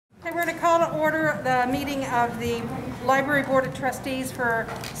to order the meeting of the Library Board of Trustees for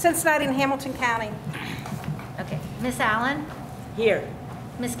Cincinnati and Hamilton County. Okay. Miss Allen? Here.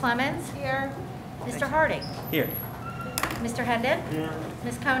 Miss Clemens? Here. Mr. Harding? Here. Mr. Hendon? Here.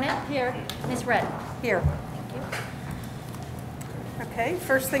 Miss Conant? Here. Miss Redden? Here. Thank you. Okay,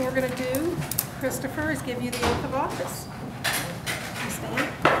 first thing we're going to do, Christopher, is give you the oath of office.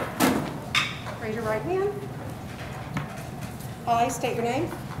 Stand. Raise your right hand. I state your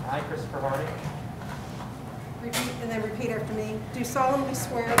name. I, Christopher Harding, Repeat, and then repeat after me. Do solemnly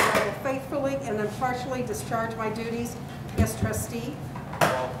swear that I will faithfully and impartially discharge my duties as trustee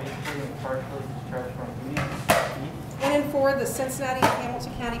shall faithfully and impartially discharge my duties as trustee in and for the Cincinnati and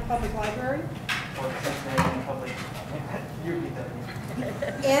Hamilton County Public Library. for the Cincinnati and Public. You repeat that,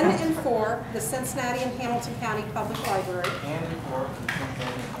 please. In and for the Cincinnati and Hamilton County Public Library. And for the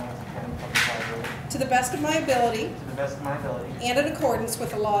Cincinnati and Hamilton County Public Library, To the best of my ability to the best of my ability, and in accordance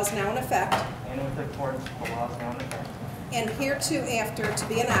with the laws now in effect and with accordance with the laws now in effect, and hereafter to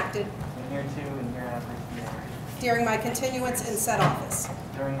be enacted and hereto and hereafter to be enacted during my continuance in said office.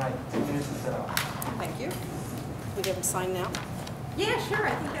 during my continuance in said office. Thank you. We give them sign now. Yeah, sure.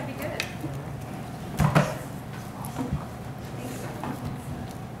 I think that'd be good.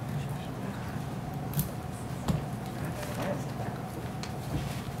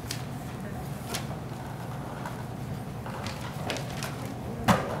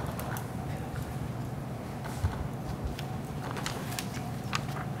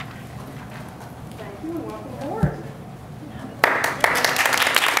 Thank you and welcome aboard.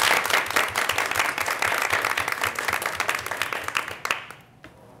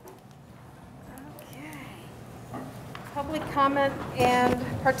 Okay. Public comment and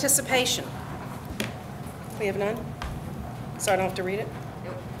participation. We have none? So I don't have to read it?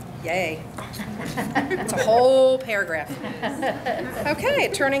 Yay. It's a whole paragraph. Okay,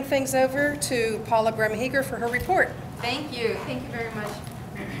 turning things over to Paula Bremheger for her report. Thank you. Thank you very much,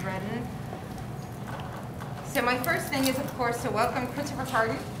 Ms. Redden. So my first thing is, of course, to welcome Christopher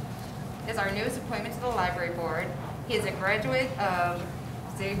Harding as our newest appointment to the Library Board. He is a graduate of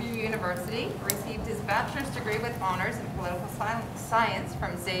Xavier University, received his bachelor's degree with honors in political science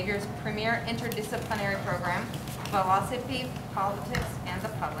from Xavier's premier interdisciplinary program, Philosophy, Politics, and the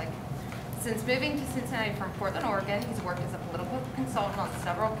Public. Since moving to Cincinnati from Portland, Oregon, he's worked as a political consultant on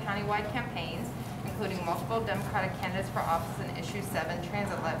several countywide campaigns, including multiple Democratic candidates for office in Issue 7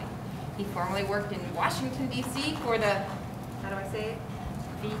 transit levy. He formerly worked in Washington, D.C. for the, how do I say it?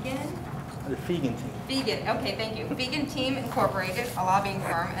 The Fegan team. Vegan, okay, thank you. Vegan Team Incorporated, a lobbying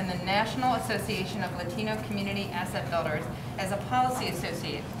firm, and the National Association of Latino Community Asset Builders as a policy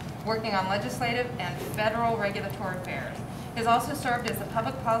associate, working on legislative and federal regulatory affairs. He has also served as the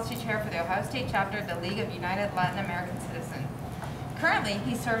public policy chair for the Ohio State chapter of the League of United Latin American Citizens. Currently,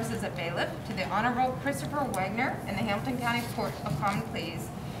 he serves as a bailiff to the Honorable Christopher Wagner in the Hamilton County Court of Common Pleas.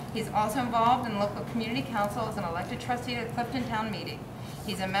 He's also involved in local community council as an elected trustee at Clifton Town Meeting.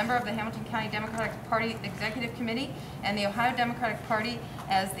 He's a member of the Hamilton County Democratic Party Executive Committee and the Ohio Democratic Party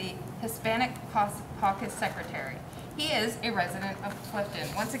as the Hispanic Caucus Secretary. He is a resident of Clifton.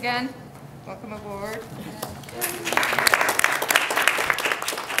 Once again, welcome aboard.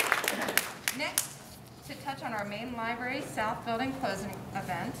 Next, to touch on our main library South Building closing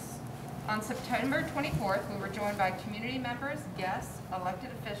events. On September 24th, we were joined by community members, guests,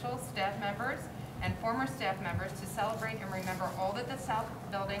 elected officials, staff members, and former staff members to celebrate and remember all that the South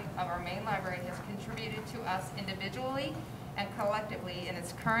Building of our main library has contributed to us individually and collectively in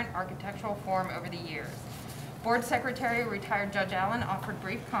its current architectural form over the years. Board Secretary, retired Judge Allen, offered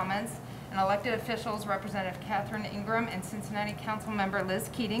brief comments, and elected officials, Representative Catherine Ingram and Cincinnati Council Member Liz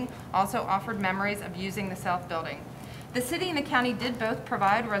Keating, also offered memories of using the South Building. The city and the county did both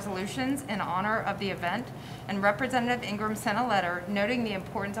provide resolutions in honor of the event, and Representative Ingram sent a letter noting the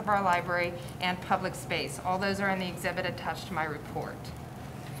importance of our library and public space. All those are in the exhibit attached to my report.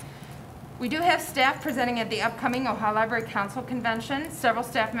 We do have staff presenting at the upcoming Ohio Library Council Convention. Several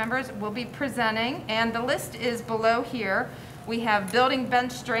staff members will be presenting, and the list is below here. We have Building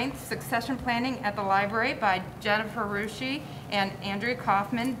Bench Strength Succession Planning at the Library by Jennifer Rushi and Andrea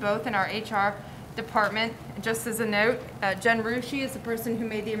Kaufman, both in our HR department. Just as a note, Jen Rushi is the person who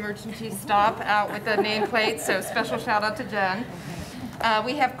made the emergency stop out with the nameplate, so special shout out to Jen.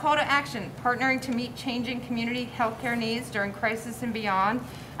 We have Call to Action, partnering to meet changing community healthcare needs during crisis and beyond.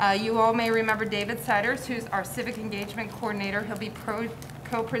 You all may remember David Siders, who's our Civic Engagement Coordinator. He'll be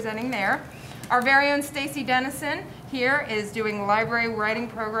co-presenting there. Our very own Stacy Dennison here is doing library writing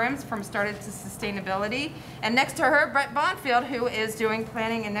programs from Started to Sustainability. And next to her, Brett Bonfield, who is doing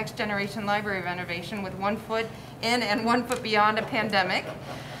planning and next generation library renovation with 1 foot in and 1 foot beyond a pandemic.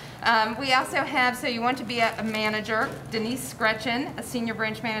 We also have, so you want to be a manager, Denise Scretchen, a senior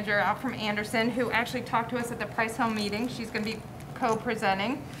branch manager out from Anderson, who actually talked to us at the Price Hill meeting. She's going to be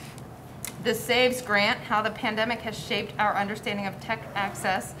co-presenting. The SAVES grant, how the pandemic has shaped our understanding of tech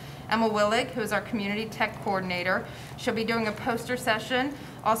access. Emma Willig, who is our community tech coordinator, she'll be doing a poster session.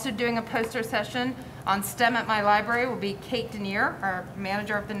 Also doing a poster session on STEM at my library will be Kate Denier, our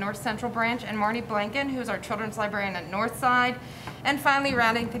manager of the North Central branch, and Marnie Blanken, who's our children's librarian at Northside. And finally,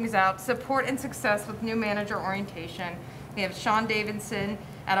 rounding things out, support and success with new manager orientation. We have Sean Davidson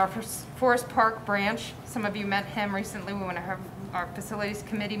at our Forest Park branch. Some of you met him recently. We want to have our facilities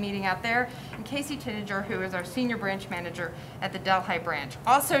committee meeting out there. And Casey Tinninger, who is our senior branch manager at the Delhi branch.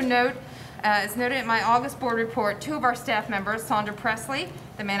 Also note, as noted in my August board report, 2 of our staff members, Sandra Presley,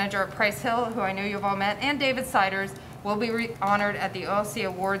 the manager at Price Hill, who I know you've all met, and David Siders, will be honored at the OLC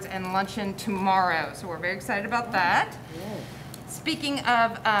Awards and luncheon tomorrow. So we're very excited about that. Speaking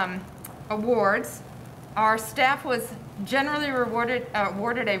of awards, our staff was generally awarded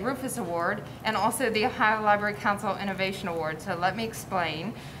a Rufus Award and also the Ohio Library Council Innovation Award. So let me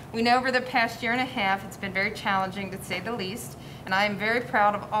explain. We know over the past year and a half it's been very challenging, to say the least, and I am very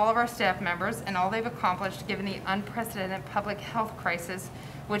proud of all of our staff members and all they've accomplished given the unprecedented public health crisis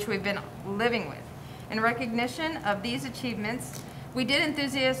which we've been living with. In recognition of these achievements, we did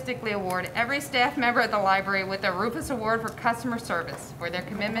enthusiastically award every staff member at the library with a Rufus Award for customer service for their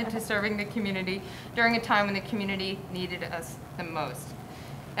commitment to serving the community during a time when the community needed us the most.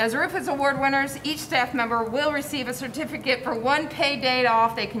 As Rufus Award winners, each staff member will receive a certificate for 1 paid day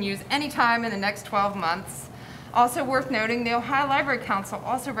off they can use anytime in the next 12 months. Also worth noting, the Ohio Library Council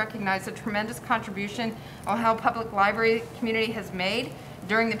also recognized the tremendous contribution Ohio Public Library community has made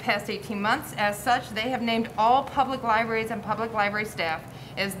during the past 18 months. As such, they have named all public libraries and public library staff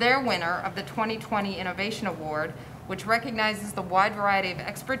as their winner of the 2020 Innovation Award, which recognizes the wide variety of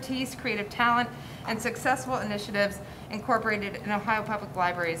expertise, creative talent, and successful initiatives incorporated in Ohio Public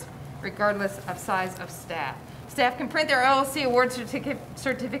Libraries, regardless of size of staff. Staff can print their OLC award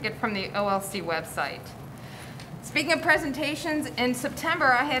certificate from the OLC website. Speaking of presentations, in September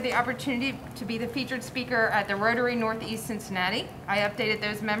I had the opportunity to be the featured speaker at the Rotary Northeast Cincinnati. I updated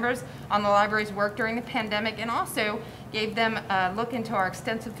those members on the library's work during the pandemic and also gave them a look into our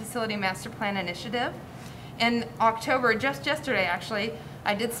extensive facility master plan initiative. In October, just yesterday actually,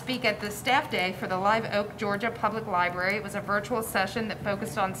 I did speak at the staff day for the Live Oak, Georgia Public Library. It was a virtual session that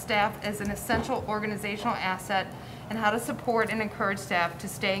focused on staff as an essential organizational asset and how to support and encourage staff to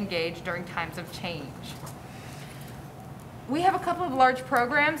stay engaged during times of change. We have a couple of large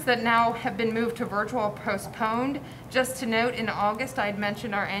programs that now have been moved to virtual or postponed. Just to note, in August I had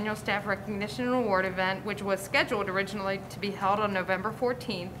mentioned our annual Staff Recognition and Award event, which was scheduled originally to be held on November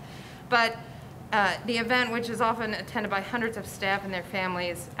 14th. But the event, which is often attended by hundreds of staff and their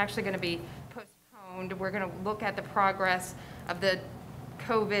families, is actually going to be postponed. We're going to look at the progress of the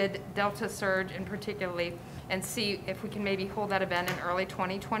COVID Delta surge in particularly and see if we can maybe hold that event in early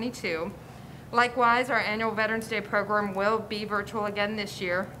 2022. Likewise, our annual Veterans Day program will be virtual again this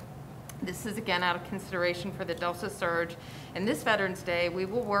year. This is again out of consideration for the Delta surge. And this Veterans Day, we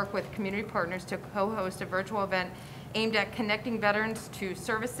will work with community partners to co-host a virtual event aimed at connecting veterans to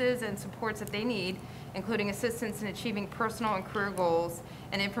services and supports that they need, including assistance in achieving personal and career goals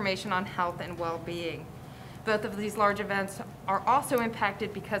and information on health and well-being. Both of these large events are also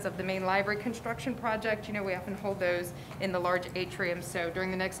impacted because of the main library construction project. You know, we often hold those in the large atrium, so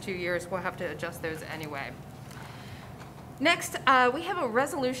during the next 2 years, we'll have to adjust those anyway. Next, we have a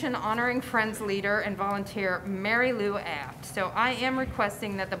resolution honoring Friends leader and volunteer Mary Lou Aft. So I am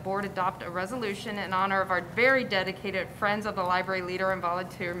requesting that the board adopt a resolution in honor of our very dedicated Friends of the Library leader and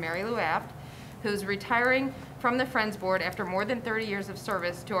volunteer Mary Lou Aft, who's retiring from the Friends board after more than 30 years of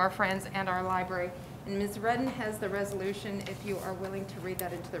service to our Friends and our library. And Ms. Redden has the resolution if you are willing to read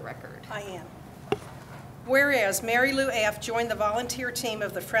that into the record. I am. Whereas Mary Lou Aft joined the volunteer team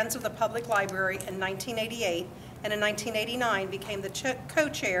of the Friends of the Public Library in 1988 and in 1989 became the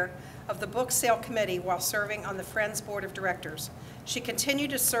co-chair of the book sale committee while serving on the Friends Board of Directors. She continued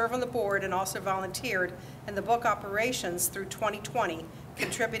to serve on the board and also volunteered in the book operations through 2020,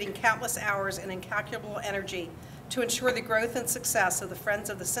 contributing countless hours and incalculable energy to ensure the growth and success of the Friends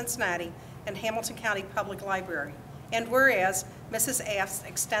of the Cincinnati and Hamilton County Public Library. And whereas Mrs. Aft's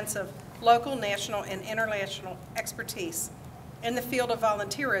extensive local, national, and international expertise in the field of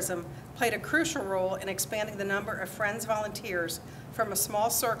volunteerism played a crucial role in expanding the number of Friends volunteers from a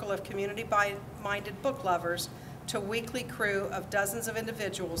small circle of community-minded book lovers to a weekly crew of dozens of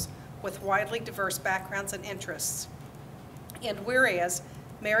individuals with widely diverse backgrounds and interests. And whereas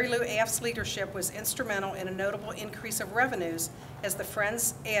Mary Lou Aft's leadership was instrumental in a notable increase of revenues as the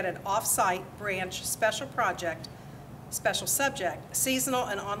Friends added off-site branch special subject, seasonal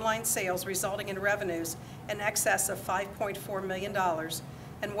and online sales resulting in revenues in excess of $5.4 million.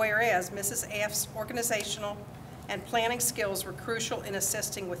 And whereas Mrs. Aft's organizational and planning skills were crucial in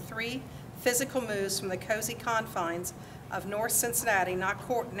assisting with 3 physical moves from the cozy confines of North Cincinnati, now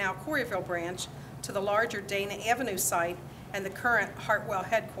Coreyville branch, to the larger Dana Avenue site and the current Hartwell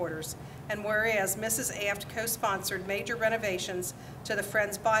headquarters. And whereas Mrs. Aft co-sponsored major renovations to the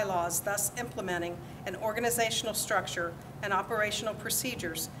Friends bylaws, thus implementing an organizational structure and operational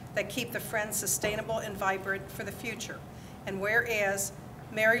procedures that keep the Friends sustainable and vibrant for the future. And whereas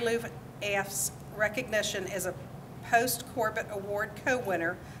Mary Lou Aft's recognition as a post-Corbett Award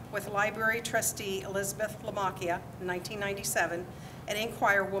co-winner with Library Trustee Elizabeth Lamacchia in 1997, an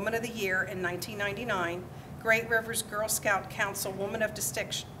Inquirer Woman of the Year in 1999, Great Rivers Girl Scout Council Woman of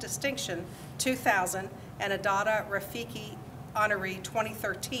Distinction 2000, and Adada Rafiki Honoree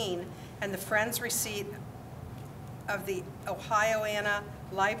 2013, and the Friends receipt of the Ohioana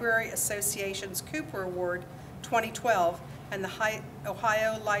Library Association's Cooper Award 2012, and the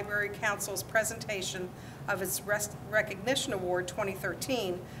Ohio Library Council's presentation of its Recognition Award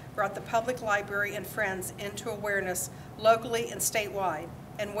 2013 brought the public library and Friends into awareness locally and statewide.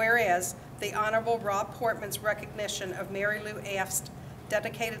 And whereas the Honorable Rob Portman's recognition of Mary Lou Aft's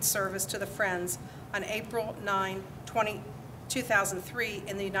dedicated service to the Friends on April 9, 2003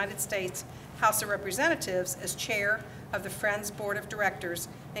 in the United States House of Representatives as chair of the Friends Board of Directors,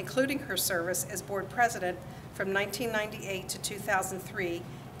 including her service as board president from 1998 to 2003,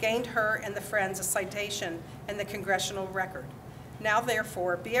 gained her and the Friends a citation in the Congressional Record. Now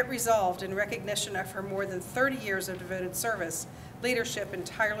therefore, be it resolved in recognition of her more than 30 years of devoted service, leadership, and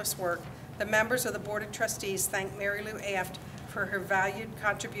tireless work, the members of the Board of Trustees thank Mary Lou Aft for her valued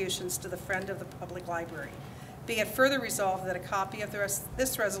contributions to the Friend of the Public Library. Be it further resolved that a copy of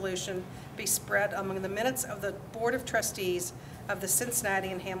this resolution be spread among the minutes of the Board of Trustees of the Cincinnati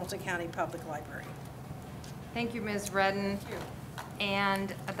and Hamilton County Public Library. Thank you, Ms. Redden. Thank you.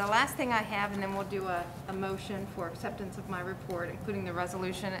 And the last thing I have, and then we'll do a motion for acceptance of my report, including the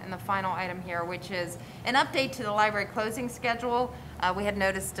resolution and the final item here, which is an update to the library closing schedule. We had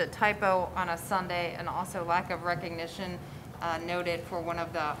noticed a typo on a Sunday and also lack of recognition noted for one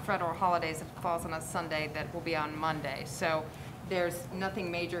of the federal holidays that falls on a Sunday that will be on Monday. So there's nothing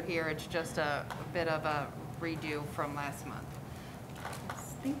major here. It's just a bit of a redo from last month. I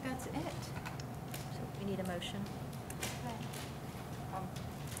think that's it. So we need a motion.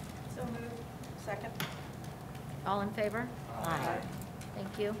 So moved. Second. All in favor? Aye.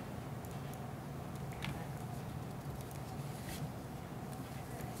 Thank you.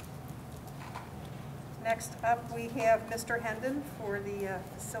 Next up, we have Mr. Hendon for the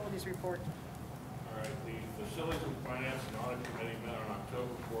facilities report. All right, the Facilities and Finance and Audit Committee met on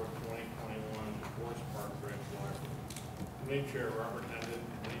October 4th, 2021 at the Forest Park Branch Library. Committee Chair Robert Hendon,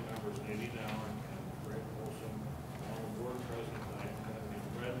 committee members Nadine Allen and Greg Wilson, along with Board President Diane Kennedy and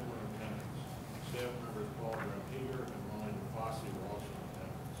Brad were in attendance. Staff members Paul Graham-Eager and Molly DeFosse were also in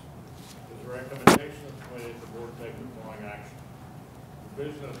attendance. It was a recommendation of the committee that the board take the following action.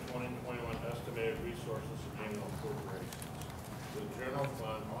 Revision of 2021 estimated resources of annual appropriations. The general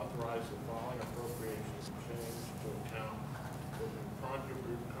fund authorized the following appropriations and change to account for the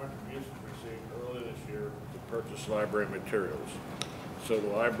contributions received earlier this year to purchase library materials. So the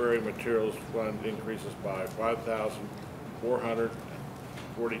library materials fund increases by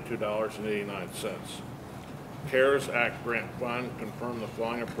 $5,442.89. CARES Act grant fund confirmed the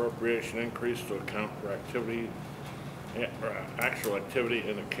following appropriation increase to account for actual activity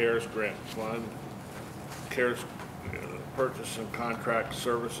in the CARES grant fund. CARES purchase and contract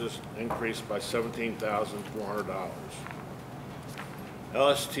services increased by $17,400.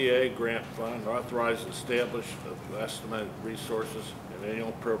 LSTA grant fund authorized and established estimated resources and annual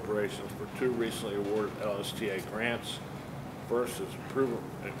appropriations for 2 recently awarded LSTA grants. First is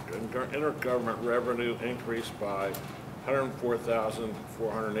intergovernment revenue increased by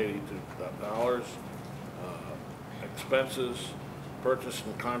 $104,482. Expenses, purchase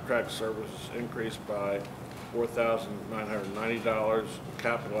and contract services increased by $4,990.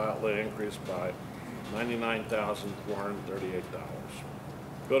 Capital outlay increased by $99,438.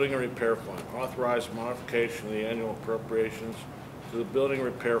 Building and Repair Fund authorized modification of the annual appropriations to the Building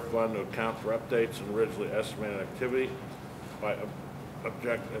Repair Fund to account for updates in originally estimated activity by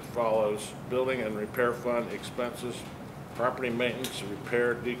object as follows. Building and Repair Fund expenses, property maintenance and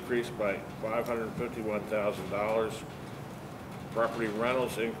repair decreased by $551,000. Property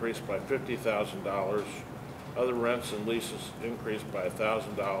rentals increased by $50,000. Other rents and leases increased by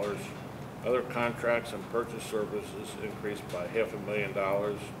 $1,000. Other contracts and purchase services increased by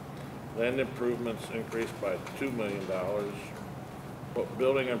 $500,000. Land improvements increased by $2 million.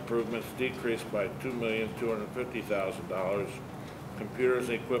 Building improvements decreased by $2,250,000. Computers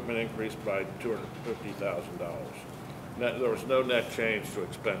and equipment increased by $250,000. There was no net change to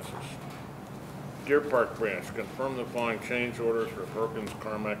expenses. Deer Park Branch, confirm the following change orders for Perkins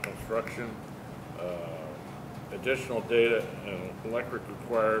Carmack Construction. Additional data and electric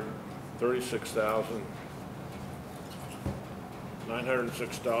required,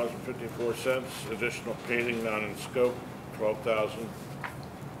 $36,906.54. Additional painting not in scope,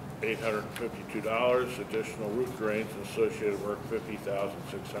 $12,852. Additional roof drains and associated work,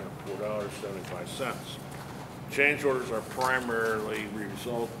 $50,604.75. Change orders are primarily a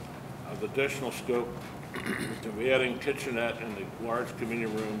result of additional scope to be adding kitchenette in the large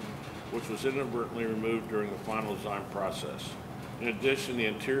community room, which was inadvertently removed during the final design process. In addition, the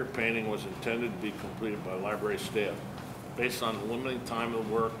interior painting was intended to be completed by library staff. Based on the limited time of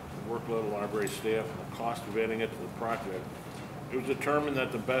the workload of library staff, and the cost of adding it to the project, it was determined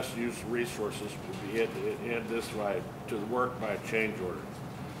that the best use of resources would be to add this to the work by a change order.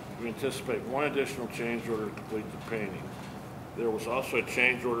 We anticipate one additional change order to complete the painting. There was also a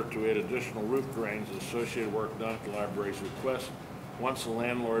change order to add additional roof drains and associated work done at the library's request once the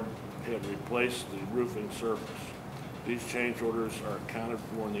landlord had replaced the roofing surface. These change orders are accounted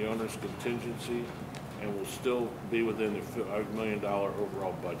for in the owner's contingency and will still be within the $5 million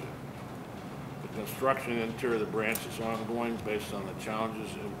overall budget. The construction interior of the branch is ongoing based on the challenges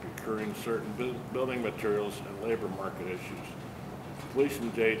in procuring certain building materials and labor market issues. The completion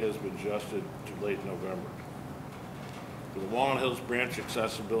date has been adjusted to late November. For the Walnut Hills branch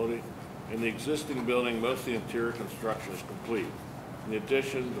accessibility, in the existing building, most of the interior construction is complete. In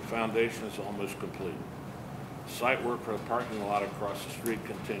addition, the foundation is almost complete. Site work for the parking lot across the street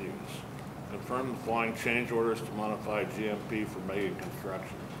continues. Confirm the following change orders to modify GMP for mega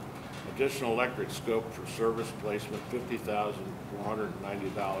construction. Additional electric scope for service placement,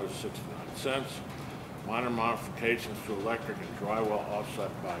 $50,490.69. Minor modifications to electric and drywall offset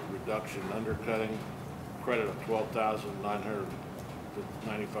by reduction in undercutting. Credit of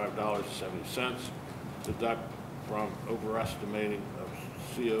 $12,995.70. Deduct from overestimating of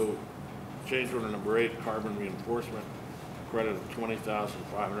CO change order number 8, carbon reinforcement, credit of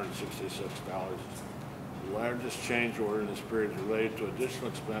 $20,566. The largest change order in this period is related to additional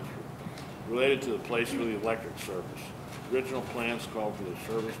expense related to the placement of the electric service. Original plans called for the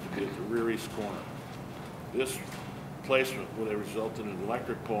service to be at the rear east corner. This placement would have resulted in an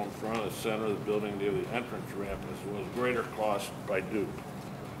electric pole in front of the center of the building near the entrance ramp, as well as greater cost by Duke.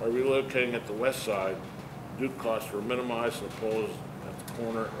 By relocating at the west side, Duke costs were minimized and the pole is at the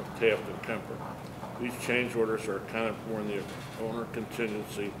corner of Taft and Kemper. These change orders are accounted for in the owner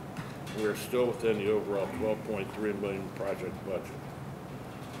contingency. We are still within the overall $12.3 million project budget.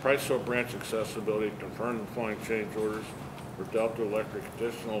 Priceville branch accessibility, confirm the following change orders for Delta Electric,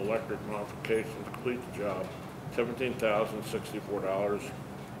 additional electric modifications, complete the job, $17,064.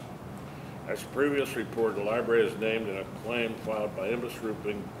 As previously reported, the library is named in a claim filed by Imbus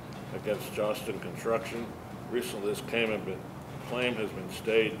Roofing against Johnston Construction. Recently, this claim has been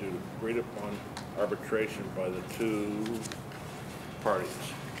stayed due to agreed upon arbitration by the two parties.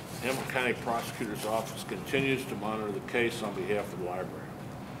 Hamilton County Prosecutor's Office continues to monitor the case on behalf of the library.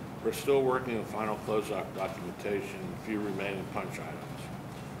 We're still working on final closeout documentation and a few remaining punch items.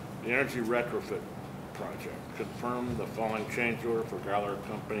 The Energy Retrofit Project, confirm the following change order for Galler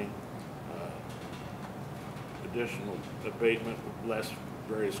Company. Additional abatement, less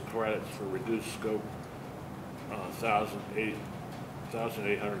various credits for reduced scope, $1,866.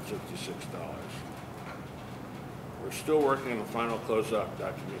 We're still working on the final closeout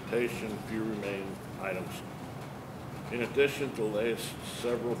documentation, a few remaining items. In addition to the latest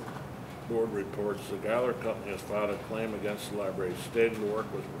several board reports, the Galler Company has filed a claim against the library stating the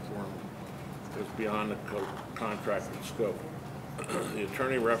work was performed was beyond the contracted scope. The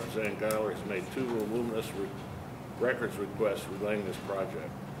attorney representing Galler has made two voluminous records requests relating this project.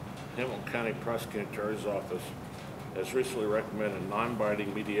 Hamilton County Prosecutor's Office has recently recommended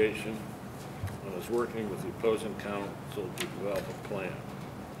non-binding mediation and is working with the opposing counsel to develop a plan.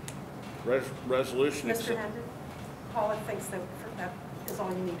 Resolution. Mr. Hendon, Paula thinks that is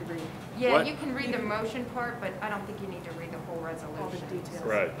all you need to read. Yeah, What? you can read the motion part, but I don't think you need to read the whole resolution. All the details.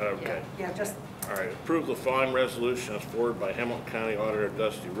 Right, okay. Yeah, just, All right, approve the following resolution as forwarded by Hamilton County Auditor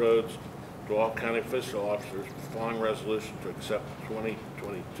Dusty Rhodes to all county official officers. The following resolution to accept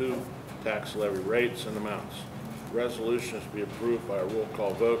 2022 tax levy rates and amounts. Resolution is to be approved by a roll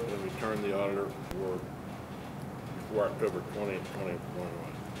call vote and return the auditor for before October 2021.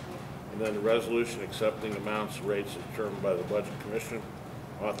 And then the resolution accepting amounts and rates determined by the Budget Commission,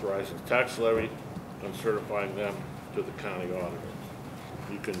 authorizing tax levy, and certifying them to the county auditor.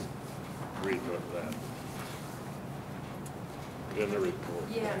 You can read about that in the report.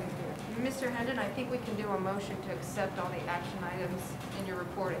 Yeah, Mr. Hendon, I think we can do a motion to accept all the action items in your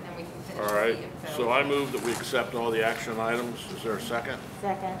report, and then we can finish All right, the info. so I move that we accept all the action items. Is there a second?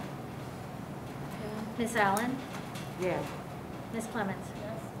 Second. Ms. Allen? Yes. Ms. Clements?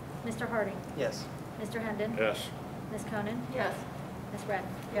 Yes. Mr. Harding? Yes. Mr. Hendon? Yes. Ms. Konen? Yes. Ms. Redden?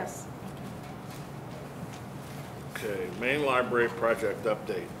 Yes. Okay, main library project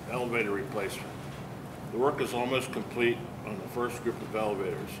update, elevator replacement. The work is almost complete on the first group of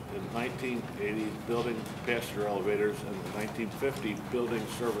elevators. In 1980, building passenger elevators and the 1950 building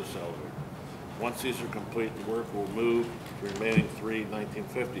service elevator. Once these are complete, the work will move the remaining 3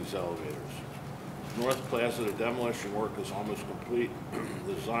 1950s elevators. North Plaza, the demolition work is almost complete.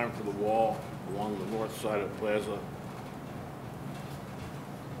 The design for the wall along the north side of Plaza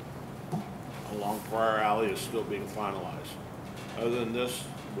along Prior Alley is still being finalized. Other than this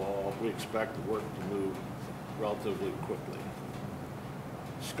wall, we expect the work to move relatively quickly.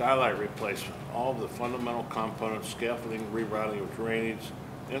 Skylight replacement. All of the fundamental components, scaffolding, rerouting of drainage,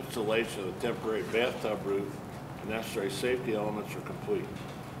 installation of the temporary bathtub roof, and necessary safety elements are complete.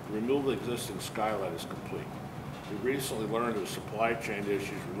 The removal of the existing skylight is complete. We recently learned of supply chain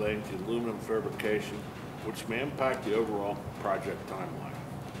issues relating to aluminum fabrication, which may impact the overall project timeline.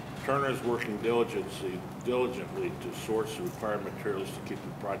 Turner is working diligently to source the required materials to keep the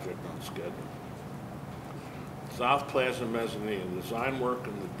project on schedule. South Plaza mezzanine. Design work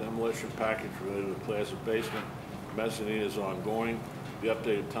and the demolition package related to the plaza basement mezzanine is ongoing. The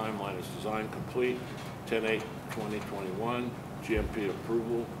updated timeline is design complete, 10/8/2021. GMP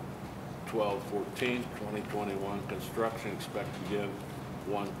approval, 12/14/2021. Construction expected to begin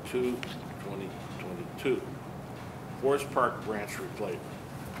 1/2/2022. Forest Park branch replacement.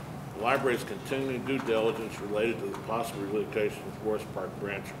 The library is continuing due diligence related to the possible relocation of the Forest Park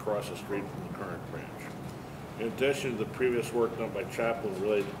branch across the street from the current branch. In addition to the previous work done by Chaplin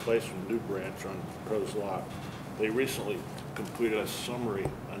related to placing a new branch on the proposed lot, they recently completed a summary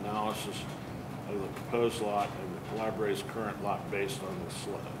analysis of the proposed lot and the library's current lot based on the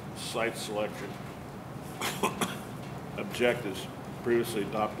site selection objectives previously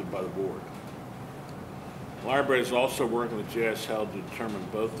adopted by the board. The library is also working with JSL to determine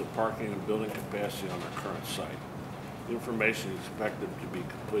both the parking and building capacity on our current site. The information is expected to be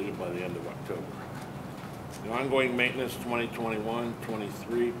completed by the end of October. The ongoing maintenance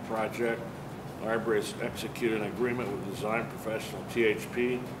 2021-23 project, the library has executed an agreement with design professional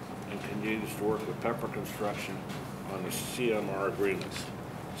THP and continues to work with Pepper Construction on the CMR agreements.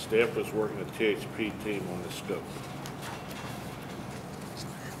 Staff is working with THP team on the scope.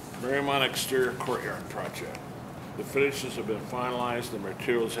 Marymount exterior courtyard project. The finishes have been finalized, the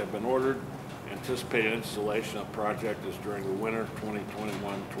materials have been ordered. Anticipated installation of the project is during the winter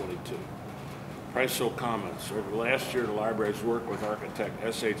 2021-22. Priceville comments. Over the last year, the library has worked with architect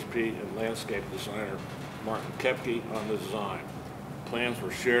SHP and landscape designer Martin Kepke on the design. Plans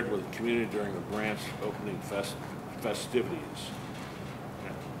were shared with the community during the branch opening festivities.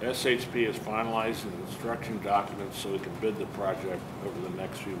 SHP is finalizing the construction documents so we can bid the project over the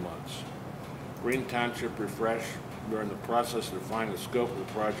next few months. Green Township Refresh. We're in the process of defining the scope of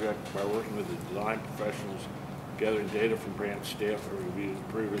the project by working with the design professionals, gathering data from branch staff, and reviewing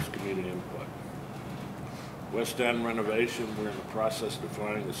previous community input. West End renovation. We're in the process of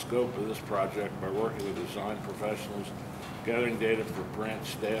defining the scope of this project by working with design professionals, gathering data from branch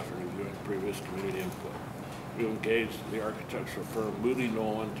staff, and reviewing previous community input. We engaged the architectural firm Moody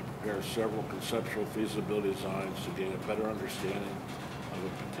Nolan to prepare several conceptual feasibility designs to gain a better understanding of the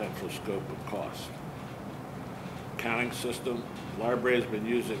potential scope and cost. Accounting system. The library has been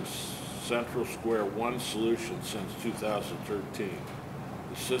using Central Square One solution since 2013.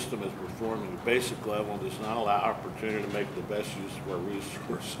 The system is performing at a basic level and does not allow opportunity to make the best use of our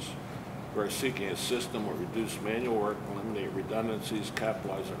resources. We are seeking a system that will reduce manual work, eliminate redundancies,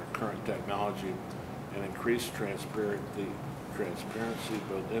 capitalize on our current technology, and increase transparency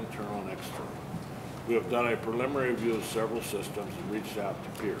both internal and external. We have done a preliminary review of several systems and reached out to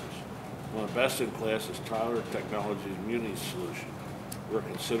peers. One of the best in class is Tyler Technologies Muni solution. We're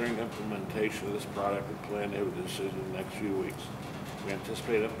considering implementation of this product and plan to have a decision in the next few weeks. We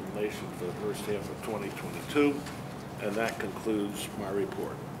anticipate implementation for the first half of 2022, and that concludes my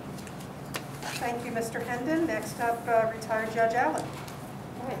report. Thank you, Mr. Hendon. Next up, retired Judge Allen.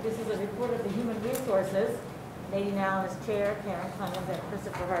 All right, this is a report of the Human Resources. Nadine Allen is chair, Karen Clemens, and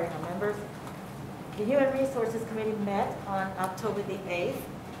Christopher Harding are members. The Human Resources Committee met on October the 8th,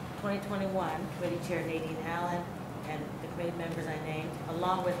 2021. Committee Chair Nadine Allen and the committee members I named,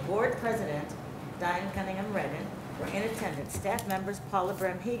 along with Board President Diane Cunningham-Redden, were in attendance. Staff members Paula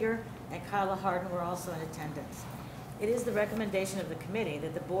Bremheger and Kyla Harden were also in attendance. It is the recommendation of the committee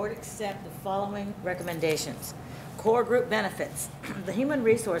that the board accept the following recommendations. Core group benefits. The Human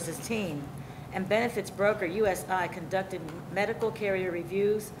Resources team and benefits broker USI conducted medical carrier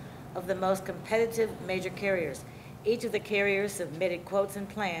reviews of the most competitive major carriers. Each of the carriers submitted quotes and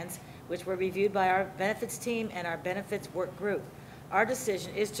plans, which were reviewed by our benefits team and our benefits work group. Our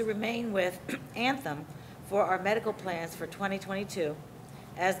decision is to remain with Anthem for our medical plans for 2022,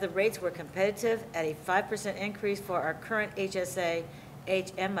 as the rates were competitive at a 5% increase for our current HSA,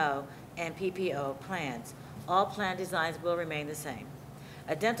 HMO, and PPO plans. All plan designs will remain the same.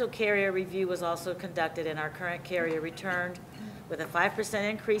 A dental carrier review was also conducted, and our current carrier returned with a 5%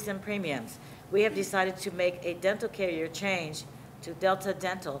 increase in premiums. We have decided to make a dental carrier change to Delta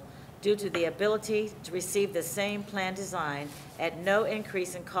Dental due to the ability to receive the same plan design at no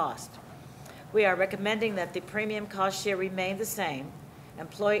increase in cost. We are recommending that the premium cost share remain the same.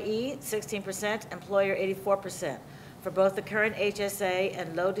 Employee 16%, employer 84%. For both the current HSA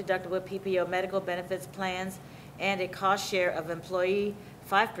and low deductible PPO medical benefits plans, and a cost share of employee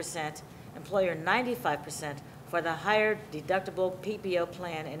 5%, employer 95% for the higher deductible PPO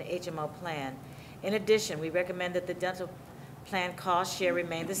plan and HMO plan. In addition, we recommend that the dental plan cost share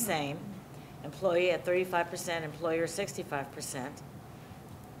remain the same, employee at 35%, employer 65%,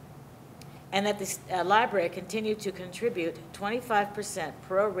 and that the library continue to contribute 25%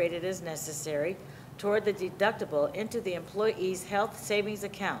 prorated as necessary toward the deductible into the employee's health savings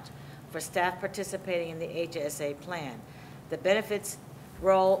account for staff participating in the HSA plan. The benefits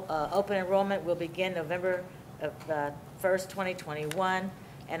open enrollment will begin November 1st, 2021.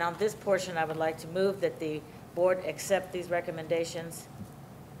 And on this portion, I would like to move that the board accept these recommendations.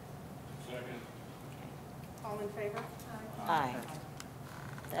 Second. All in favor? Aye.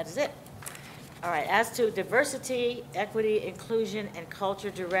 That is it. All right, as to diversity, equity, inclusion, and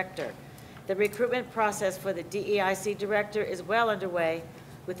culture director, the recruitment process for the DEIC director is well underway,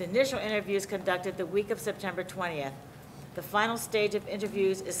 with initial interviews conducted the week of September 20th. The final stage of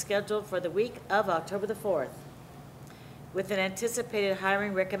interviews is scheduled for the week of October the 4th, with an anticipated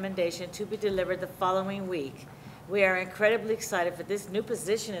hiring recommendation to be delivered the following week. We are incredibly excited for this new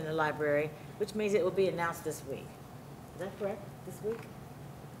position in the library, which means it will be announced this week. Is that correct? This week?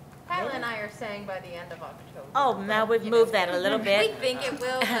 Kyla and I are saying by the end of October. Oh, now we've You moved know, that a little bit. We think it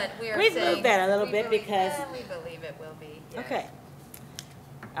will, but we are We've saying. moved that a little we bit believe- because- yeah, we believe it will be, yes. Okay.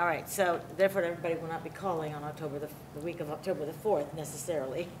 All right, so therefore everybody will not be calling on the week of October the 4th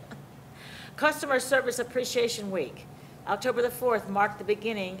necessarily. Customer Service Appreciation Week. October the 4th marked the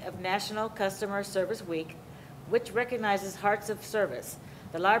beginning of National Customer Service Week, which recognizes hearts of service.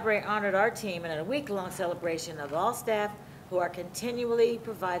 The library honored our team in a week-long celebration of all staff who are continually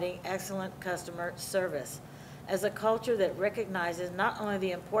providing excellent customer service. As a culture that recognizes not only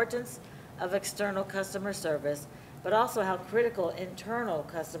the importance of external customer service, but also how critical internal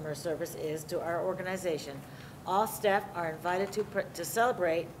customer service is to our organization, all staff are invited to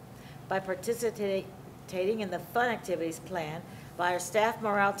celebrate by participating in the fun activities planned by our staff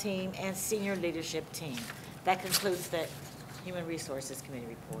morale team and senior leadership team. That concludes the Human Resources Committee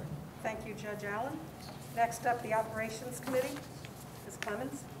report. Thank you, Judge Allen. Next up, the Operations Committee. Ms.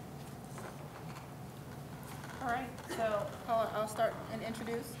 Clemens? All right, so I'll start and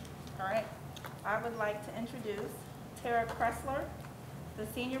introduce. All right, I would like to introduce Tara Kressler, the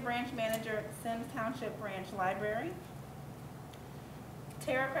Senior Branch Manager at Sims Township Branch Library.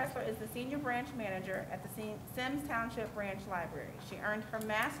 Tara Kressler is the Senior Branch Manager at the Sims Township Branch Library. She earned her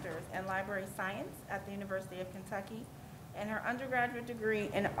master's in library science at the University of Kentucky and her undergraduate degree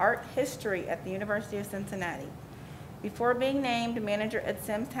in art history at the University of Cincinnati. Before being named manager at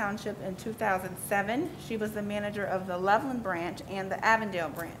Sims Township in 2007, she was the manager of the Loveland branch and the Avondale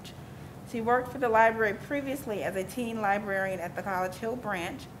branch. She worked for the library previously as a teen librarian at the College Hill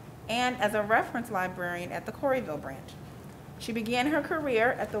branch and as a reference librarian at the Corryville branch. She began her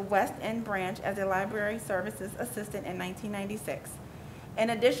career at the West End branch as a library services assistant in 1996. In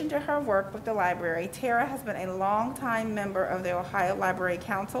addition to her work with the library, Tara has been a longtime member of the Ohio Library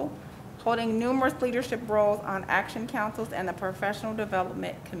Council, holding numerous leadership roles on action councils and the Professional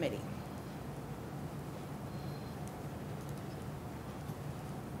Development Committee.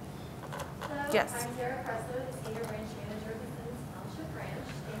 Hello, Yes. I'm Sarah Kressler, the Senior Branch Manager of the Sims Township Branch.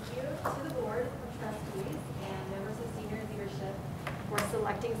 Thank you to the Board of Trustees and members of senior leadership for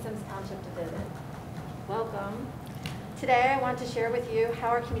selecting Sims Township to visit. Welcome. Today I want to share with you how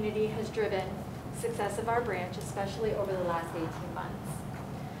our community has driven success of our branch, especially over the last 18 months.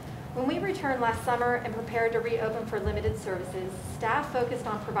 When we returned last summer and prepared to reopen for limited services, staff focused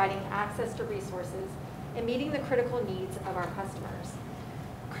on providing access to resources and meeting the critical needs of our customers.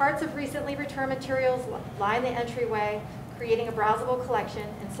 Carts of recently returned materials line the entryway, creating a browsable collection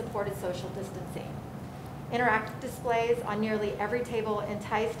and supported social distancing. Interactive displays on nearly every table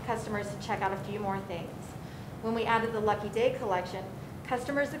enticed customers to check out a few more things. When we added the Lucky Day collection,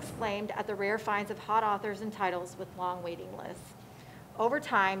 customers exclaimed at the rare finds of hot authors and titles with long waiting lists. Over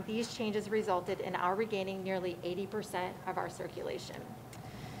time, these changes resulted in our regaining nearly 80% of our circulation.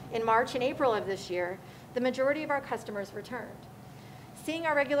 In March and April of this year, the majority of our customers returned. Seeing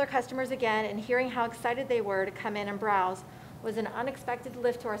our regular customers again and hearing how excited they were to come in and browse was an unexpected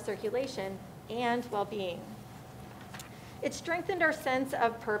lift to our circulation and well-being. It strengthened our sense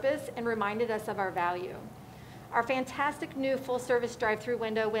of purpose and reminded us of our value. Our fantastic new full-service drive-through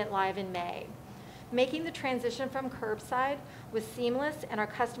window went live in May. Making the transition from curbside was seamless, and our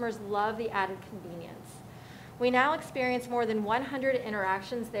customers love the added convenience. We now experience more than 100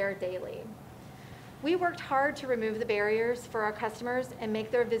 interactions there daily. We worked hard to remove the barriers for our customers and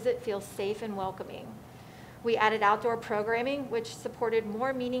make their visit feel safe and welcoming. We added outdoor programming, which supported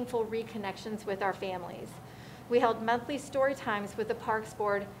more meaningful reconnections with our families. We held monthly story times with the Parks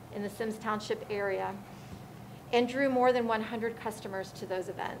Board in the Sims Township area and drew more than 100 customers to those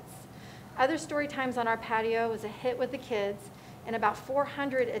events. Other story times on our patio was a hit with the kids, and about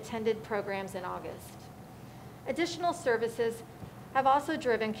 400 attended programs in August. Additional services have also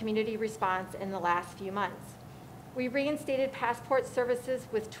driven community response in the last few months. We reinstated passport services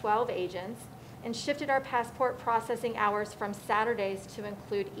with 12 agents and shifted our passport processing hours from Saturdays to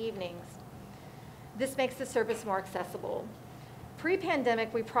include evenings. This makes the service more accessible.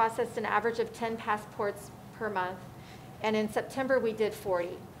 Pre-pandemic, we processed an average of 10 passports per month, and in September we did 40.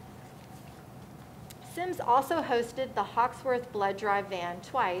 Sims also hosted the Hawksworth Blood Drive van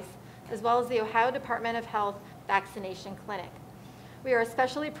twice, as well as the Ohio Department of Health vaccination clinic. We are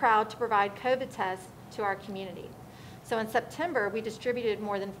especially proud to provide COVID tests to our community. So in September, we distributed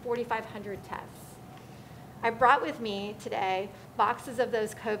more than 4,500 tests. I brought with me today boxes of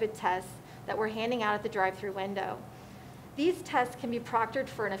those COVID tests that we're handing out at the drive-through window. These tests can be proctored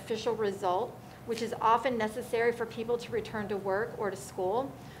for an official result, which is often necessary for people to return to work or to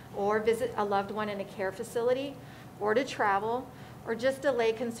school, or visit a loved one in a care facility, or to travel, or just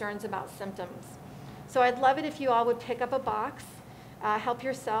allay concerns about symptoms. So I'd love it if you all would pick up a box, help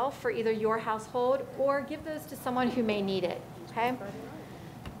yourself for either your household, or give those to someone who may need it, okay?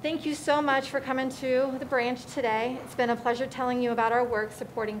 Thank you so much for coming to the branch today. It's been a pleasure telling you about our work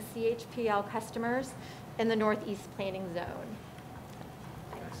supporting CHPL customers in the Northeast Planning Zone.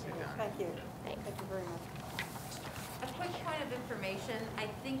 Thank you. Thanks. Thank you very much. A quick point of information, I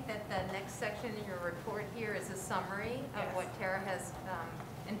think that the next section in your report here is a summary of Yes. what Tara has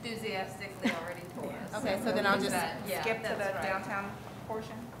enthusiastically already told us. Okay, so then I'll just Yeah, skip to the that's right. downtown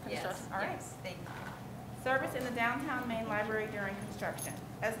portion? Yes, Construction. All right. yes, thank you. Service in the downtown main library during construction.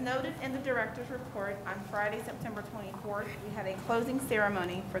 As noted in the director's report, on Friday, September 24th, we had a closing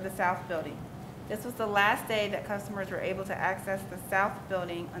ceremony for the South Building. This was the last day that customers were able to access the South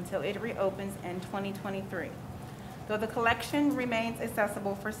Building until it reopens in 2023. Though the collection remains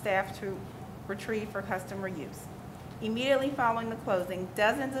accessible for staff to retrieve for customer use. Immediately following the closing,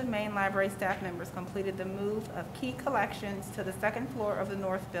 dozens of main library staff members completed the move of key collections to the second floor of the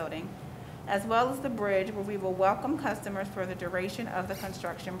North Building, as well as the bridge where we will welcome customers for the duration of the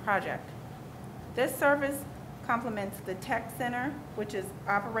construction project. This service complements the Tech Center, which is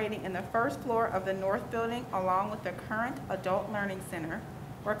operating in the first floor of the North Building, along with the current Adult Learning Center,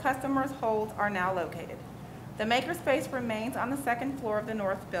 where customers' holds are now located. The makerspace remains on the second floor of the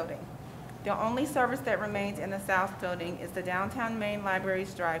North Building. The only service that remains in the South Building is the downtown main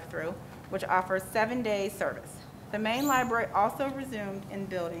library's drive-through, which offers 7-day service. The main library also resumed in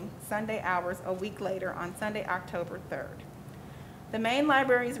building Sunday hours a week later on Sunday, October 3rd. The main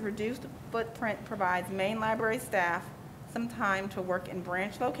library's reduced footprint provides main library staff some time to work in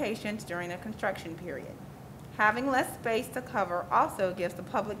branch locations during the construction period. Having less space to cover also gives the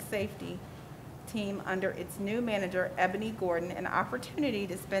public safety team under its new manager, Ebony Gordon, an opportunity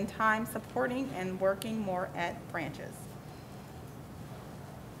to spend time supporting and working more at branches.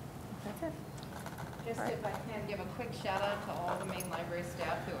 That's it. Just if I can give a quick shout out to all the main library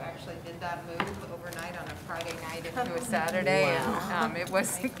staff who actually did that move overnight on a Friday night into a Saturday. And it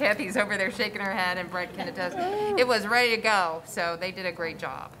was, Kathy's over there shaking her head and Brett can attest. It was ready to go, so they did a great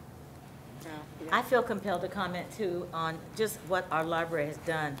job. I feel compelled to comment too on just what our library has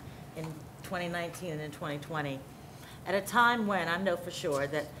done in 2019 and in 2020. At a time when I know for sure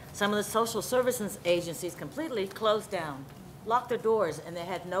that Some of the social services agencies completely closed down, locked their doors, and they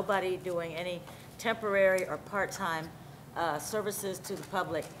had nobody doing any temporary or part-time services to the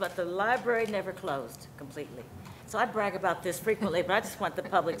public, but the library never closed completely. So I brag about this frequently, but I just want the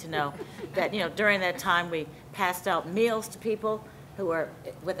public to know that, during that time, we passed out meals to people who are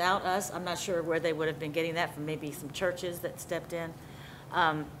without us. I'm not sure where they would have been getting that from, maybe some churches that stepped in.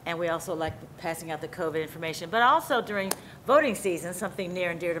 And we also like passing out the COVID information. But also during voting season, something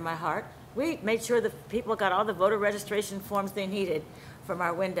near and dear to my heart, we made sure that people got all the voter registration forms they needed from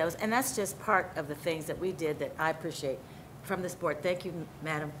our windows. And that's just part of the things that we did that I appreciate from this board. Thank you,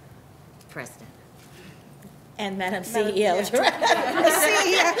 Madam President. And Madam CEO.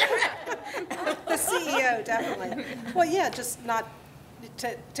 The CEO, definitely. Well, yeah, just not,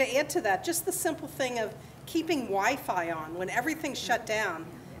 to add to that, just the simple thing of keeping Wi-Fi on when everything shut down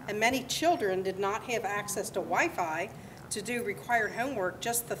and many children did not have access to Wi-Fi to do required homework,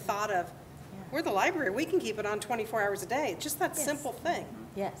 just the thought of, we're the library, we can keep it on 24 hours a day. Just that simple thing.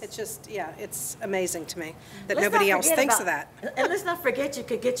 Yes. It's just, yeah, it's amazing to me that Let's nobody not else forget thinks of about- that. And let's not forget you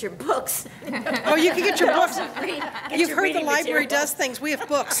could get your books. Oh, you can get your books. You've your heard the reading library materials. does things. We have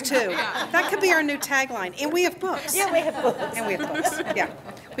books, too. That could be our new tagline. And we have books. Yeah, we have books. And we have books, yeah.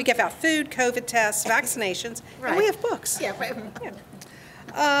 We give out food, COVID tests, vaccinations, and we Right. have books. Yeah, right.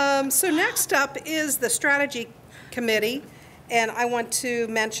 So next up is the strategy committee, and I want to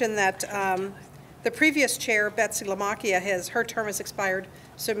mention that the previous chair, Betsy Lamacchia, her term has expired,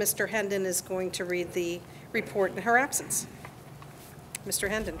 so Mr. Hendon is going to read the report in her absence. Mr.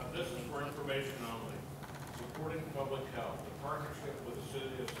 Hendon. This is for information only. Supporting public health. The partnership with the City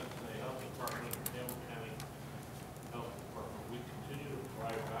of Cincinnati Health Department and Campbell County Health Department. We continue to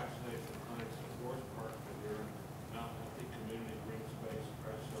provide vaccination clinics at Forest Park, Madera, Mount Healthy Community Green Space, and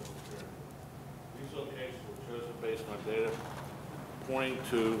Price Hill, Madera. These locations were chosen based on data pointing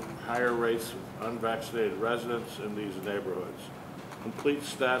to higher rates of unvaccinated residents in these neighborhoods. Complete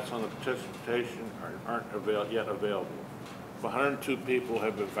stats on the participation aren't yet available. 102 people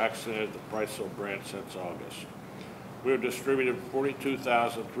have been vaccinated at the Price Hill branch since August. We have distributed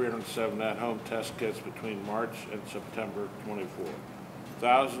 42,307 at-home test kits between March and September 24.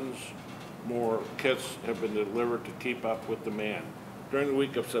 Thousands more kits have been delivered to keep up with demand. During the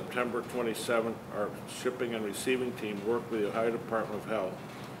week of September 27th, our shipping and receiving team worked with the Ohio Department of Health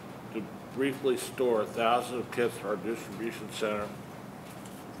to briefly store thousands of kits at our distribution center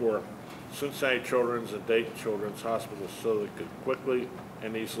for Cincinnati Children's and Dayton Children's Hospitals so they could quickly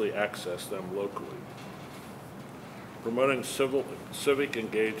and easily access them locally. Promoting civic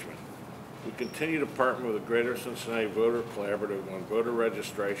engagement. We continue to partner with the Greater Cincinnati Voter Collaborative on voter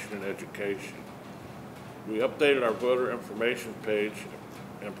registration and education. We updated our voter information page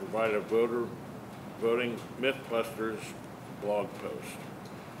and provided a voting Mythbusters blog post.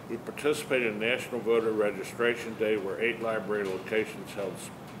 We participated in National Voter Registration Day where 8 library locations held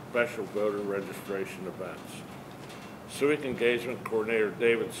special voter registration events. Civic Engagement Coordinator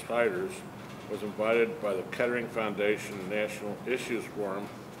David Spiders was invited by the Kettering Foundation and National Issues Forum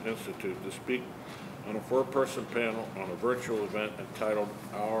Institute to speak on a 4-person panel on a virtual event entitled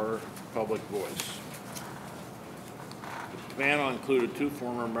Our Public Voice. The panel included 2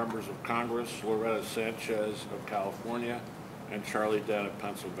 former members of Congress, Loretta Sanchez of California and Charlie Dent of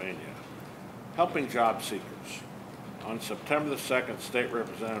Pennsylvania. Helping job seekers. On September the 2nd, State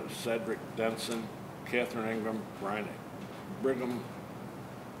Representative Cedric Denson, Catherine Ingram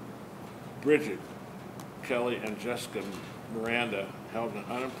Bridget Kelly, and Jessica Miranda held an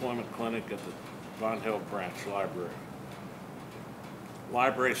unemployment clinic at the Von Hill Branch Library.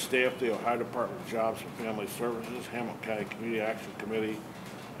 Library staff, the Ohio Department of Jobs and Family Services, Hamilton County Community Action Committee,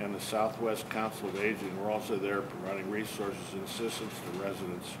 and the Southwest Council of Aging were also there providing resources and assistance to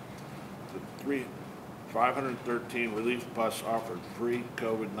residents. The 513 relief bus offered free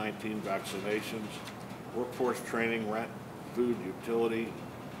COVID-19 vaccinations, workforce training, rent, food, utility,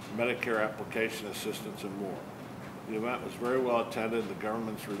 Medicare application assistance, and more. The event was very well attended. The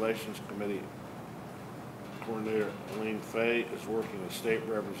Government's Relations Committee Coordinator Elaine Fay is working with State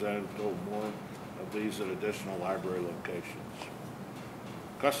Representative to hold more of these at additional library locations.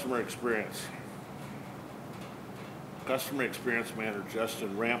 Customer experience. Customer Experience Manager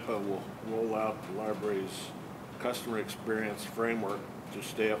Justin Rampa will roll out the library's Customer Experience Framework to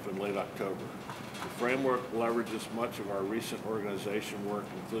staff in late October. The framework leverages much of our recent organization work,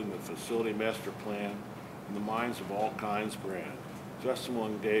 including the Facility Master Plan and the Minds of All Kinds brand. Justin will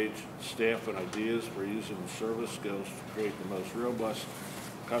engage staff and ideas for using the service skills to create the most robust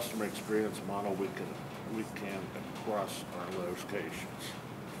customer experience model we can across our locations.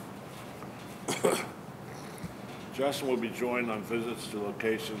 Justin will be joined on visits to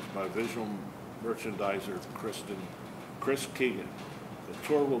locations by visual merchandiser Chris Keegan. The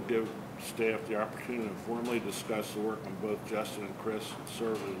tour will give staff the opportunity to formally discuss the work on both Justin and Chris and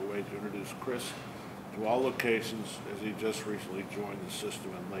serve as a way to introduce Chris to all locations as he just recently joined the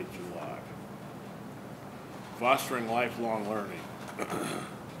system in late July. Fostering lifelong learning.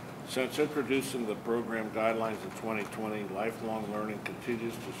 Since introducing the program guidelines in 2020, lifelong learning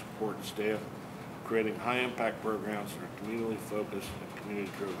continues to support staff creating high-impact programs that are community-focused and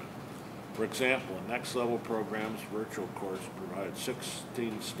community-driven. For example, a Next Level Programs virtual course provided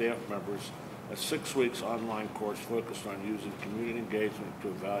 16 staff members a 6 weeks online course focused on using community engagement to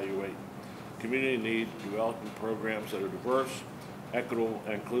evaluate community need, developing programs that are diverse, equitable,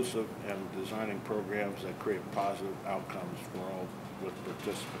 and inclusive, and designing programs that create positive outcomes for all with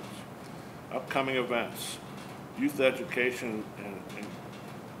participants. Upcoming events, youth education and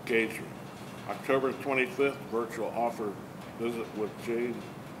engagement. October 25th, virtual offer visit with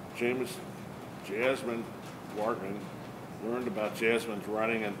Jasmine Wartman. Learned about Jasmine's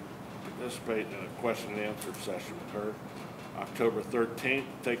writing and participate in a question and answer session with her. October 13th,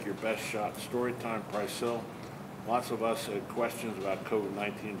 take your best shot. Storytime, Price Hill. Lots of us had questions about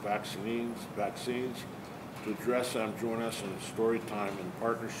COVID-19 vaccines. To address them, join us in a story time in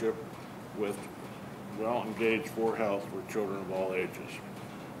partnership with Well-Engaged for Health for children of all ages.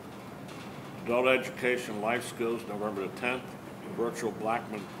 Adult Education Life Skills, November the 10th. Virtual Black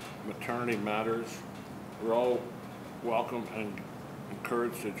Maternity Matters. We're all welcome and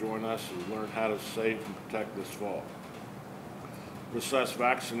encouraged to join us and learn how to save and protect this fall. Assess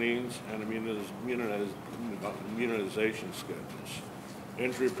vaccines and immunization schedules,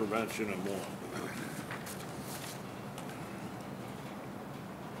 injury prevention, and more.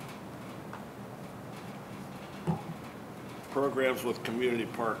 Programs with community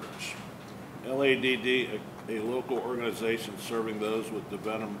partners. LADD, a local organization serving those with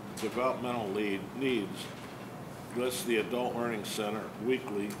developmental needs, visits the Adult Learning Center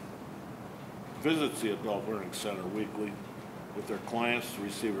weekly with their clients to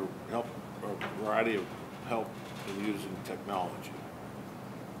receive a variety of help in using technology.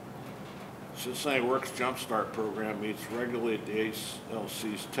 Cincinnati Works Jumpstart program meets regularly at the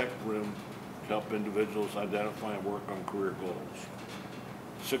ALC's Tech Room to help individuals identify and work on career goals.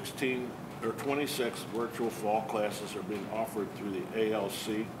 26 virtual fall classes are being offered through the ALC,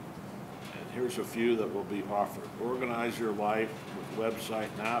 and here's a few that will be offered. Organize Your Life with website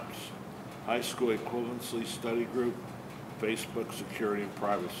and apps, high school equivalency study group, Facebook security and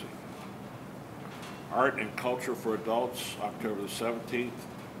privacy. Art and Culture for Adults, October the 17th,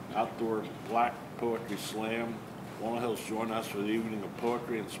 outdoor Black Poetry Slam. Walnut Hills join us for the evening of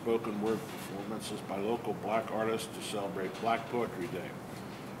poetry and spoken word performances by local Black artists to celebrate Black Poetry Day,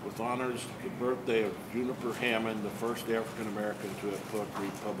 with honors the birthday of Juniper Hammond, the first African American to have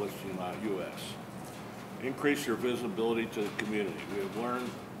poetry published in the U.S. Increase your visibility to the community.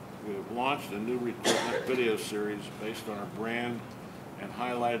 We have launched a new recruitment video series based on our brand and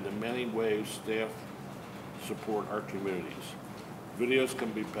highlighted the many ways staff support our communities. Videos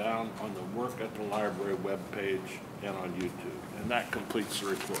can be found on the Work at the Library webpage and on YouTube. And that completes the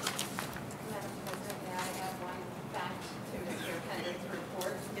report. Madam President, may I add one fact to Mr. Hendon's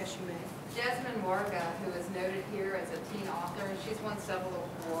report? Yes, you may. Jasmine Morga, who is noted here as a teen author, she's won several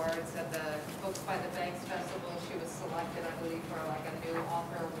awards at the Books by the Banks Festival. She was selected, I believe, for like a new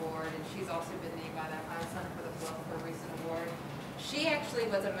author award, and she's also been named by the Ohio Center for the Book for a recent award. She actually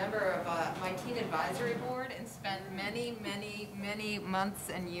was a member of my teen advisory board and spent many months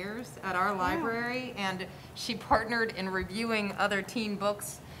and years at our library, and she partnered in reviewing other teen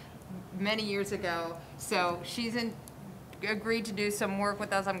books many years ago. So she's agreed to do some work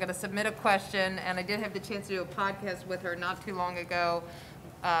with us. I'm going to submit a question, and I did have the chance to do a podcast with her not too long ago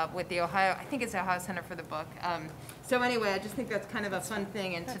with the I think it's the Ohio Center for the Book. So anyway, I just think that's kind of a fun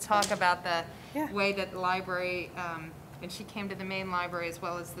thing, and to talk about the way that the library, and she came to the main library as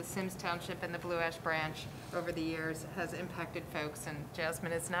well as the Sims Township and the Blue Ash Branch over the years, has impacted folks, and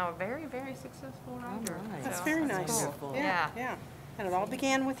Jasmine is now a very successful writer. Oh, nice. That's So very that's nice. cool. Yeah, yeah. And it all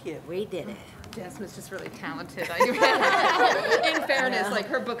began with you. We did it. Jasmine's just really talented. In fairness, like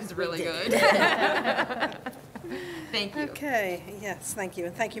her book is really good. Thank you. Okay, yes, thank you.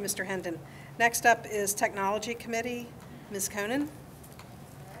 And thank you, Mr. Hendon. Next up is Technology Committee. Ms. Conan?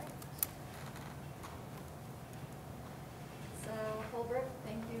 So, Holbrook,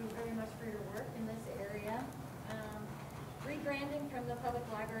 thank you very much for your work in this area. Rebranding from the Public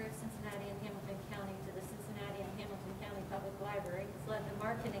Library of Cincinnati and Hamilton County to the Cincinnati and Hamilton County Public Library has led the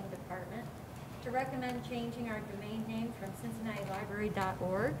marketing department to recommend changing our domain name from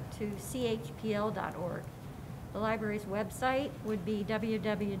cincinnatilibrary.org to chpl.org. The library's website would be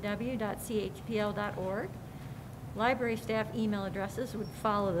www.chpl.org. Library staff email addresses would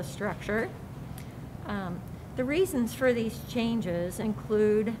follow the structure. The reasons for these changes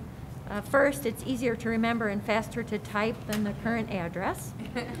include, first, it's easier to remember and faster to type than the current address.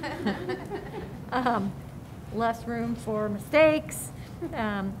 Less room for mistakes.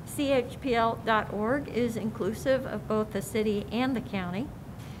 CHPL.org is inclusive of both the city and the county.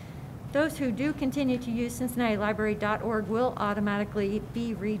 Those who do continue to use CincinnatiLibrary.org will automatically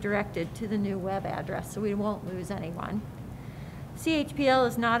be redirected to the new web address, so we won't lose anyone. CHPL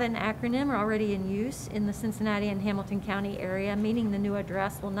is not an acronym already in use in the Cincinnati and Hamilton County area, meaning the new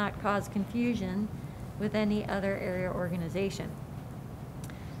address will not cause confusion with any other area organization.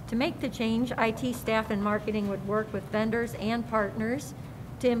 To make the change, IT staff and marketing would work with vendors and partners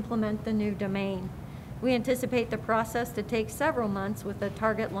to implement the new domain. We anticipate the process to take several months with a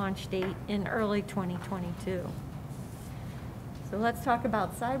target launch date in early 2022. So let's talk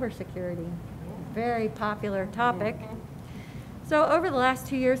about cybersecurity. Very popular topic. So over the last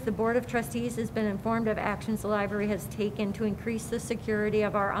 2 years, the Board of Trustees has been informed of actions the library has taken to increase the security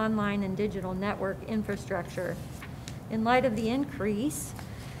of our online and digital network infrastructure. In light of the increase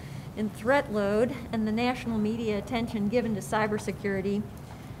in threat load and the national media attention given to cybersecurity,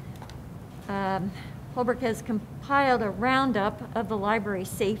 Holbrook has compiled a roundup of the library's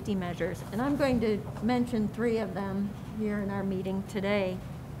safety measures, and I'm going to mention 3 of them here in our meeting today.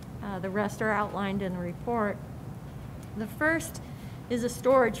 The rest are outlined in the report. The first is a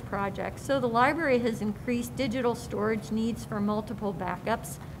storage project. So the library has increased digital storage needs for multiple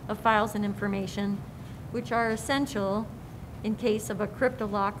backups of files and information, which are essential in case of a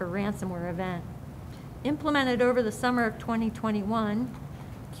cryptolock or ransomware event. Implemented over the summer of 2021,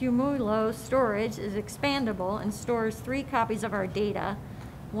 Cumulo storage is expandable and stores 3 copies of our data,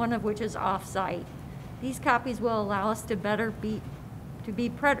 one of which is off-site. These copies will allow us to better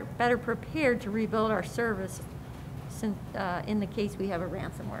prepared to rebuild our service in the case we have a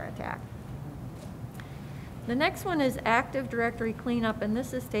ransomware attack. The next one is Active Directory cleanup, and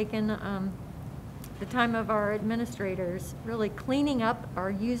this has taken the time of our administrators, really cleaning up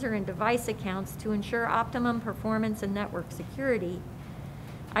our user and device accounts to ensure optimum performance and network security.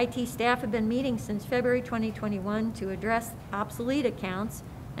 IT staff have been meeting since February 2021 to address obsolete accounts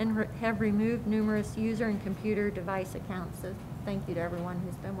and have removed numerous user and computer device accounts. So thank you to everyone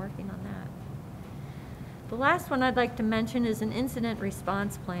who's been working on that. The last one I'd like to mention is an incident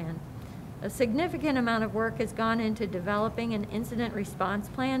response plan. A significant amount of work has gone into developing an incident response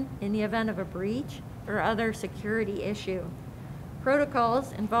plan in the event of a breach or other security issue.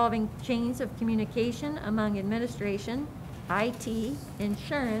 Protocols involving chains of communication among administration, IT,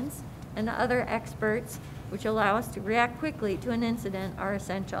 insurance, and other experts which allow us to react quickly to an incident are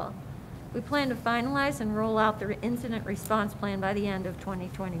essential. We plan to finalize and roll out the incident response plan by the end of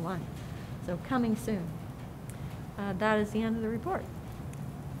 2021. So coming soon. That is the end of the report.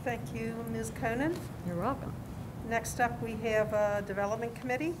 Thank you, Ms. Conan. You're welcome. Next up, we have Development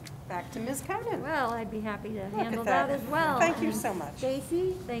Committee. Back to Ms. Conan. Well, I'd be happy to Look handle at that that. as well. Thank you And so much.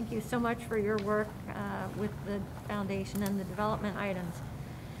 Stacy, thank you so much for your work with the foundation and the development items.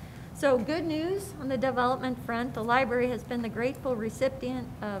 So good news on the development front. The library has been the grateful recipient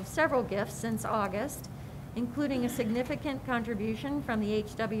of several gifts since August, including a significant contribution from the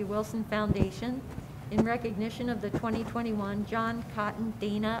H.W. Wilson Foundation in recognition of the 2021 John Cotton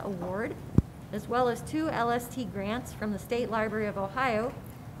Dana Award, as well as 2 LST grants from the State Library of Ohio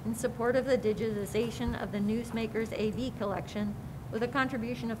in support of the digitization of the Newsmakers AV collection with a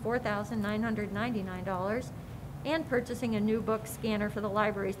contribution of $4,999, and purchasing a new book scanner for the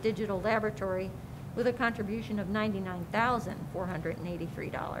library's digital laboratory with a contribution of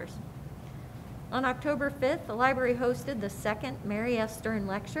 $99,483. On October 5th, the library hosted the 2nd Mary F. Stern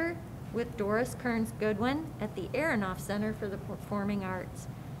Lecture with Doris Kearns Goodwin at the Aronoff Center for the Performing Arts.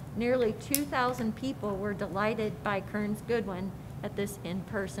 Nearly 2,000 people were delighted by Kearns Goodwin at this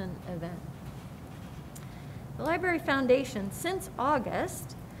in-person event. The Library Foundation, since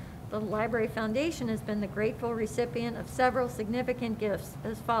August, the Library Foundation has been the grateful recipient of several significant gifts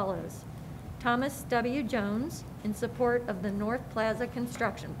as follows. Thomas W. Jones in support of the North Plaza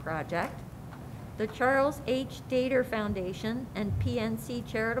construction project, the Charles H. Dater Foundation and PNC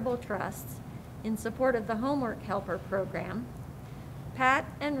Charitable Trusts in support of the Homework Helper program, Pat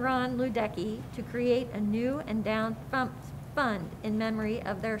and Ron Ludecki to create a new endowed fund in memory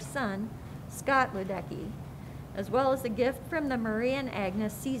of their son, Scott Ludecki, as well as a gift from the Marie and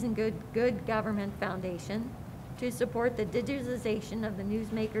Agnes Season Good Government Foundation to support the digitization of the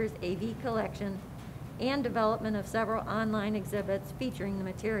Newsmakers AV collection and development of several online exhibits featuring the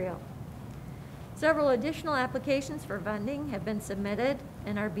material. Several additional applications for funding have been submitted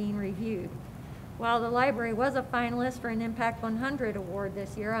and are being reviewed. While the library was a finalist for an Impact 100 award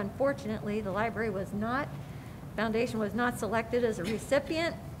this year, unfortunately, the foundation was not selected as a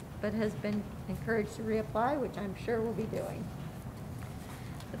recipient, but has been encouraged to reapply, which I'm sure we'll be doing.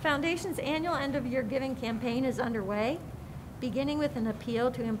 The foundation's annual end-of-year giving campaign is underway, beginning with an appeal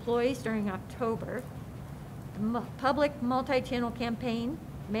to employees during October. The public multi-channel campaign,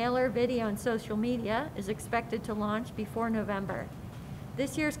 mailer, video, and social media is expected to launch before November.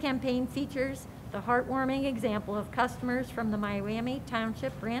 This year's campaign features the heartwarming example of customers from the Miami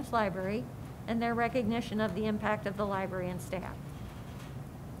Township Branch Library and their recognition of the impact of the library and staff.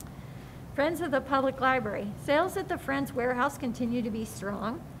 Friends of the Public Library. Sales at the Friends Warehouse continue to be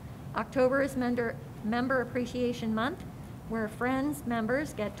strong. October is Member Appreciation Month, where Friends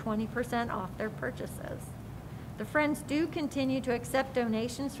members get 20% off their purchases. The Friends do continue to accept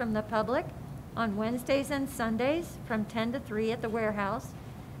donations from the public on Wednesdays and Sundays from 10 to 3 at the warehouse,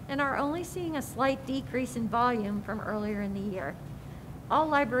 and are only seeing a slight decrease in volume from earlier in the year. All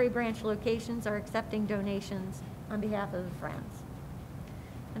library branch locations are accepting donations on behalf of the Friends.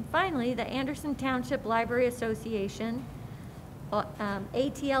 And finally, the Anderson Township Library Association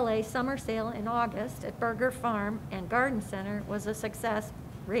ATLA summer sale in August at Burger Farm and Garden Center was a success,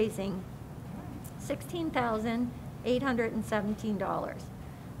 raising $16,817.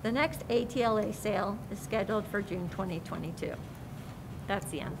 The next ATLA sale is scheduled for June 2022. That's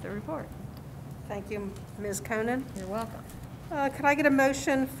the end of the report. Thank you, Ms. Conan. You're welcome. Could I get a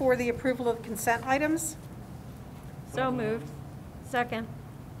motion for the approval of consent items? So moved. Second.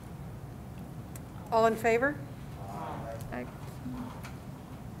 All in favor?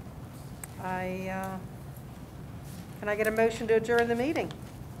 Aye. Can I get a motion to adjourn the meeting?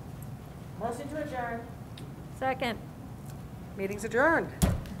 Motion to adjourn. Second. Meeting's adjourned.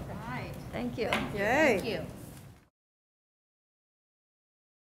 Right. Thank you. Yay. Thank you.